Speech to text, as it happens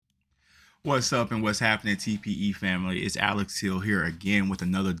What's up and what's happening, TPE family? It's Alex Hill here again with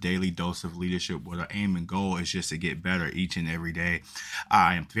another daily dose of leadership where the aim and goal is just to get better each and every day.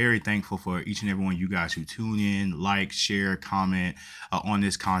 I am very thankful for each and every one of you guys who tune in, like, share, comment on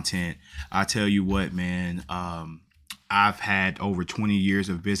this content. I tell you what, man, I've had over 20 years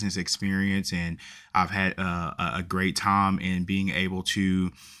of business experience, and I've had a great time in being able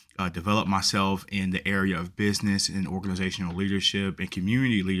to develop myself in the area of business and organizational leadership and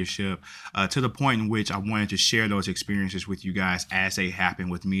community leadership to the point in which I wanted to share those experiences with you guys as they happen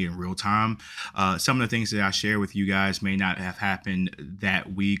with me in real time. Some of the things that I share with you guys may not have happened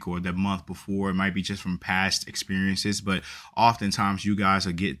that week or the month before. It might be just from past experiences, but oftentimes you guys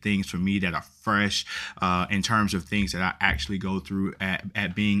will get things from me that are fresh in terms of things that I actually go through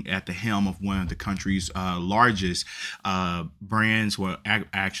at being at the helm of one of the country's largest brands, well,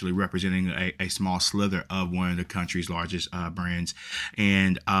 actually representing a small slither of one of the country's largest brands.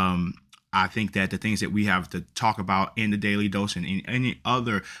 And I think that the things that we have to talk about in the Daily Dose and in any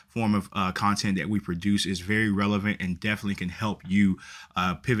other form of content that we produce is very relevant and definitely can help you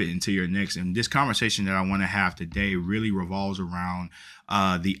pivot into your next. And this conversation that I want to have today really revolves around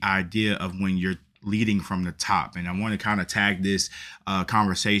the idea of when you're leading from the top. And I want to kind of tag this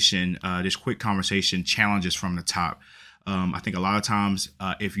conversation, this quick conversation, challenges from the top. I think a lot of times,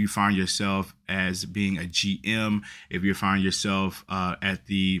 if you find yourself as being a GM, if you find yourself at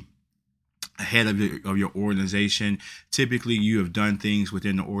the head of your organization, typically you have done things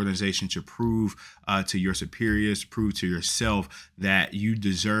within the organization to prove to your superiors, prove to yourself that you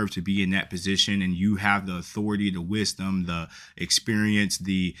deserve to be in that position, and you have the authority, the wisdom, the experience,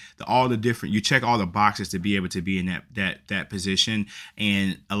 the all the different. You check all the boxes to be able to be in that position,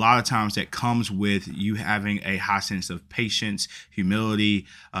 and a lot of times that comes with you having a high sense of patience, humility,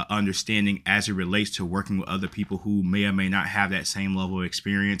 understanding as it relates to working with other people who may or may not have that same level of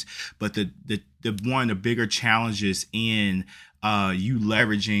experience. But the one of the bigger challenges in you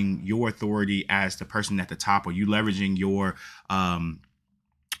leveraging your authority as the person at the top, or you leveraging your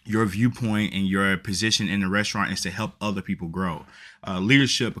viewpoint and your position in the restaurant, is to help other people grow.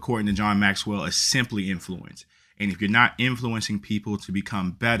 Leadership, according to John Maxwell, is simply influence. And if you're not influencing people to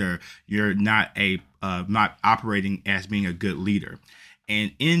become better, you're not not operating as being a good leader.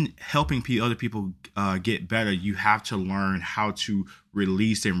 And in helping other people get better, you have to learn how to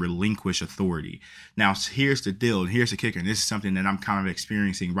release and relinquish authority. Now, here's the deal, and here's the kicker. And this is something that I'm kind of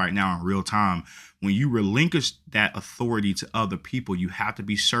experiencing right now in real time. When you relinquish that authority to other people, you have to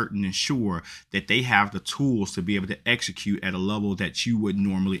be certain and sure that they have the tools to be able to execute at a level that you would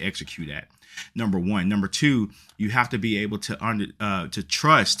normally execute at. Number one. Number two, you have to be able to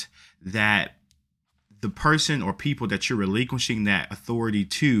trust that the person or people that you're relinquishing that authority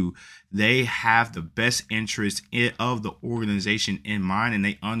to, they have the best interest of the organization in mind, and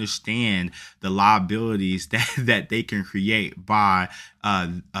they understand the liabilities that they can create by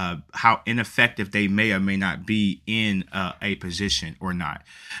how ineffective they may or may not be in a position or not.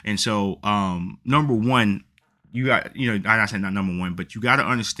 And so, number one, you got, I said not number one, but you got to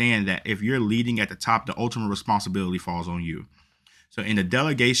understand that if you're leading at the top, the ultimate responsibility falls on you. So in the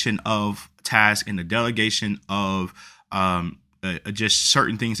delegation of tasks, in the delegation of just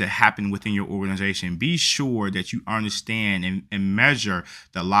certain things that happen within your organization, be sure that you understand and measure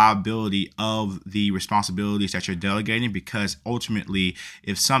the liability of the responsibilities that you're delegating, because ultimately,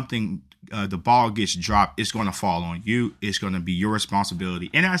 if something the ball gets dropped, it's going to fall on you. It's going to be your responsibility.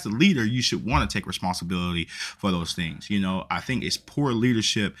 And as the leader, you should want to take responsibility for those things. I think it's poor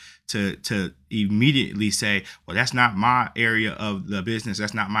leadership to immediately say, well, that's not my area of the business.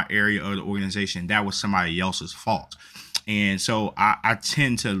 That's not my area of the organization. That was somebody else's fault. And so I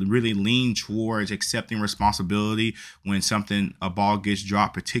tend to really lean towards accepting responsibility when a ball gets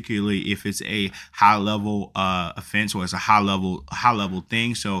dropped, particularly if it's a high level offense or it's a high level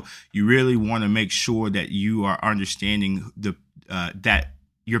thing. So you really want to make sure that you are understanding that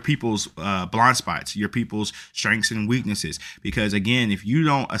your people's blind spots, your people's strengths and weaknesses. Because again, if you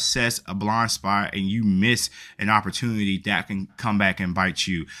don't assess a blind spot and you miss an opportunity, that can come back and bite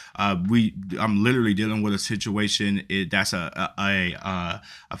you. I'm literally dealing with a situation that's a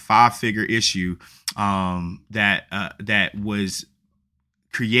 5-figure issue that was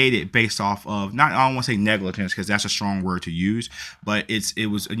created based off of, I don't want to say negligence, because that's a strong word to use, but it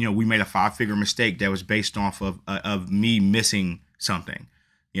was we made a 5-figure mistake that was based off of me missing something.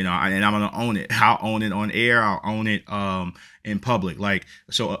 And I'm going to own it. I'll own it on air. I'll own it in public.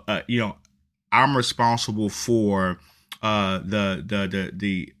 I'm responsible for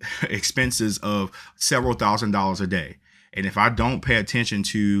the expenses of several $1,000s a day. And if I don't pay attention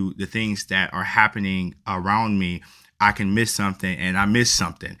to the things that are happening around me, I can miss something, and I miss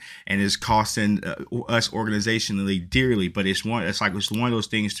something, and it's costing us organizationally dearly. But it's one of those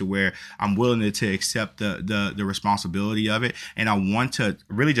things to where I'm willing to accept the responsibility of it, and I want to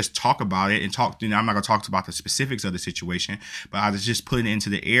really just talk about it and talk. I'm not going to talk about the specifics of the situation, but I was just putting it into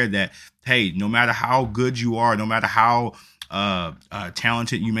the air that, hey, no matter how good you are, no matter how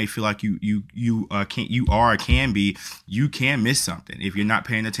talented you may feel like can be, you can miss something if you're not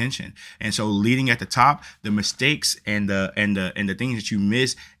paying attention. And so, leading at the top, the mistakes and the things that you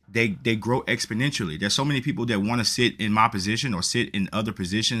miss, they grow exponentially. There's so many people that want to sit in my position or sit in other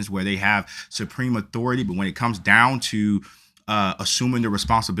positions where they have supreme authority, but when it comes down to assuming the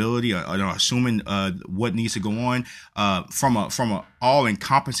responsibility or assuming what needs to go on from a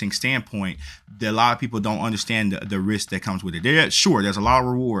all-encompassing standpoint, that a lot of people don't understand the risk that comes with it. There's a lot of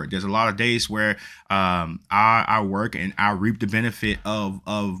reward. There's a lot of days where I work and I reap the benefit of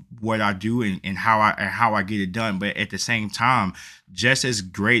what I do and how I get it done. But at the same time, just as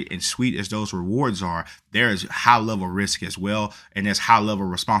great and sweet as those rewards are, there is high level risk as well, and there's high level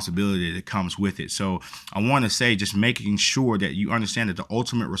responsibility that comes with it. So I want to say, just making sure that you understand that the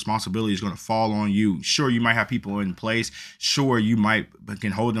ultimate responsibility is going to fall on you. Sure, you might have people in place. Sure, you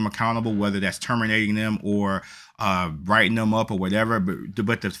can hold them accountable, whether that's terminating them or writing them up or whatever.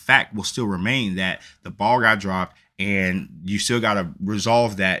 But the fact will still remain that the ball got dropped, and you still got to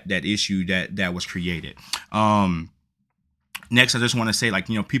resolve that issue that was created. Next, I just want to say,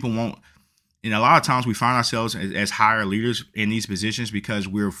 people won't, and a lot of times we find ourselves as higher leaders in these positions because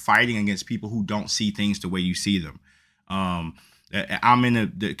we're fighting against people who don't see things the way you see them. I'm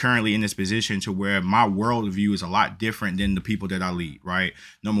currently in this position to where my worldview is a lot different than the people that I lead, right?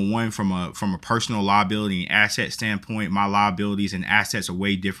 Number one, from a personal liability and asset standpoint, my liabilities and assets are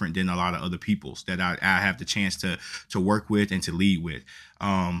way different than a lot of other people's that I have the chance to work with and to lead with.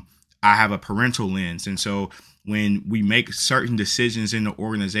 I have a parental lens, and so when we make certain decisions in the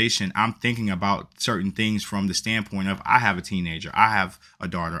organization, I'm thinking about certain things from the standpoint of, I have a teenager, I have a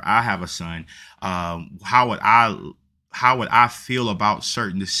daughter, I have a son. How would I feel about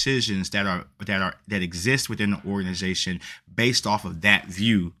certain decisions that exist within the organization based off of that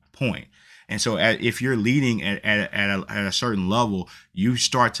viewpoint? And so, if you're leading at a certain level, you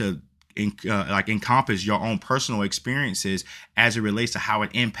start to encompass your own personal experiences as it relates to how it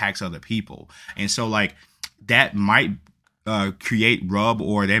impacts other people. And so, that might create rub,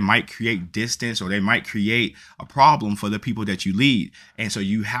 or they might create distance, or they might create a problem for the people that you lead. And so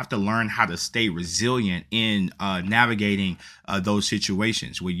you have to learn how to stay resilient in navigating those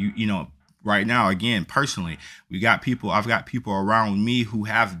situations where right now, again, personally, I've got people around me who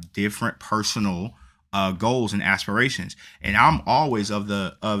have different personal goals and aspirations. And I'm always of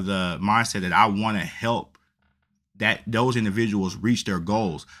the mindset that I want to help those individuals reach their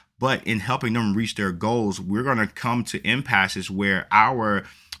goals. But in helping them reach their goals, we're going to come to impasses where our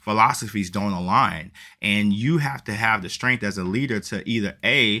philosophies don't align. And you have to have the strength as a leader to either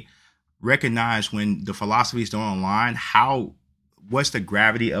recognize when the philosophies don't align, what's the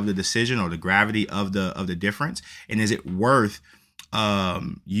gravity of the decision or the gravity of the difference, and is it worth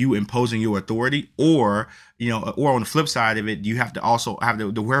you imposing your authority, or on the flip side of it, you have to also have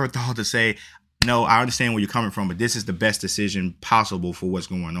the wherewithal to say, no, I understand where you're coming from, but this is the best decision possible for what's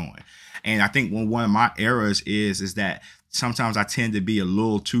going on. And I think one of my errors is that sometimes I tend to be a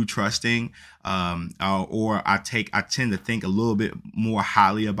little too trusting, or I tend to think a little bit more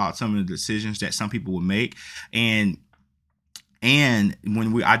highly about some of the decisions that some people will make. And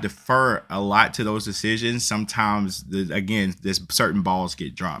when I defer a lot to those decisions, sometimes, there's certain balls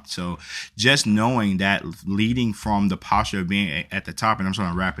get dropped. So just knowing that leading from the posture of being at the top, and I'm just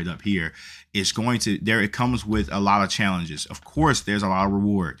going to wrap it up here, it comes with a lot of challenges. Of course, there's a lot of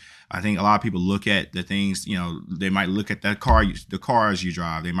reward. I think a lot of people look at the things, they might look at the cars you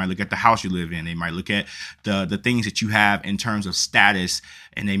drive. They might look at the house you live in. They might look at the things that you have in terms of status.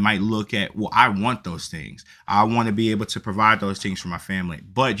 And they might look at, well, I want those things. I want to be able to provide those things for my family.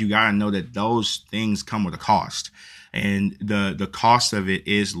 But you got to know that those things come with a cost. And the cost of it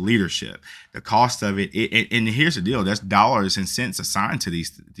is leadership. The cost of it, and here's the deal: there's dollars and cents assigned to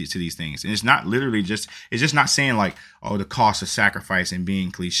these things, and it's not literally it's just not saying the cost of sacrifice and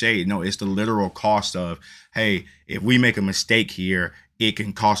being cliche. No, it's the literal cost of, hey, if we make a mistake here, it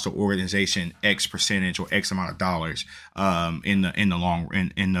can cost the organization X percentage or X amount of dollars in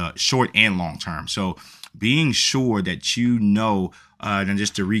the short and long term. So being sure that and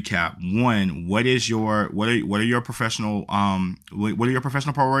just to recap, one, what are your professional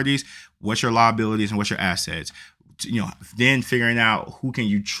priorities? What's your liabilities and what's your assets? Then figuring out who can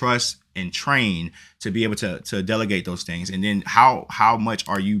you trust and train to be able to delegate those things. And then how much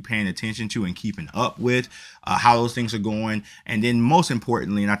are you paying attention to and keeping up with how those things are going. And then most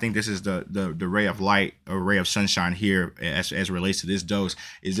importantly, and I think this is the ray of light or ray of sunshine here as it relates to this dose,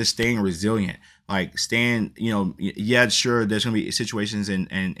 is just staying resilient. Like staying, yeah, sure, there's gonna be situations and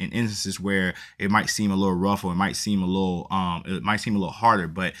instances where it might seem a little rough, or it might seem a little harder,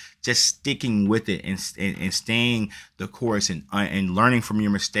 but just sticking with it and staying the course and learning from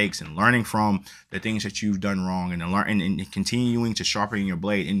your mistakes and learning from the things that you've done wrong, and continuing to sharpen your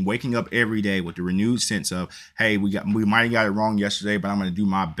blade and waking up every day with the renewed sense of, hey, we might have got it wrong yesterday, but I'm going to do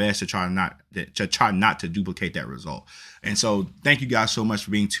my best to try not to duplicate that result. And so thank you guys so much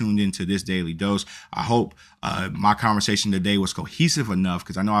for being tuned into this daily dose. I hope my conversation today was cohesive enough,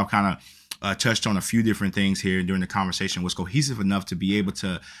 because I know I've kind of touched on a few different things here during the conversation, was cohesive enough to be able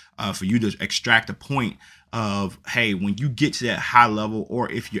to for you to extract a point of, hey, when you get to that high level, or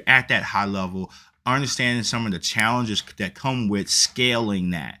if you're at that high level, understanding some of the challenges that come with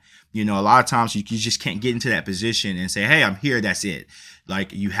scaling that. A lot of times you just can't get into that position and say, hey, I'm here, that's it.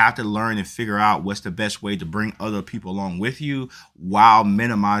 Like, you have to learn and figure out what's the best way to bring other people along with you while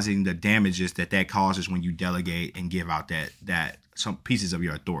minimizing the damages that causes when you delegate and give out that some pieces of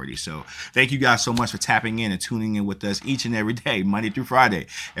your authority. So thank you guys so much for tapping in and tuning in with us each and every day, Monday through Friday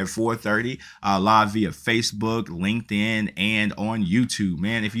at 4:30, live via Facebook, LinkedIn, and on YouTube.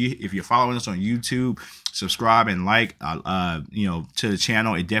 Man, if you're following us on YouTube, subscribe and like to the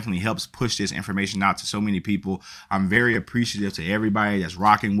channel. It definitely helps push this information out to so many people. I'm very appreciative to everybody that's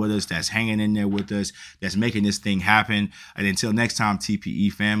rocking with us, that's hanging in there with us, that's making this thing happen. And until next time,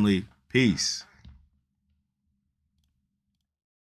 TPE family, peace.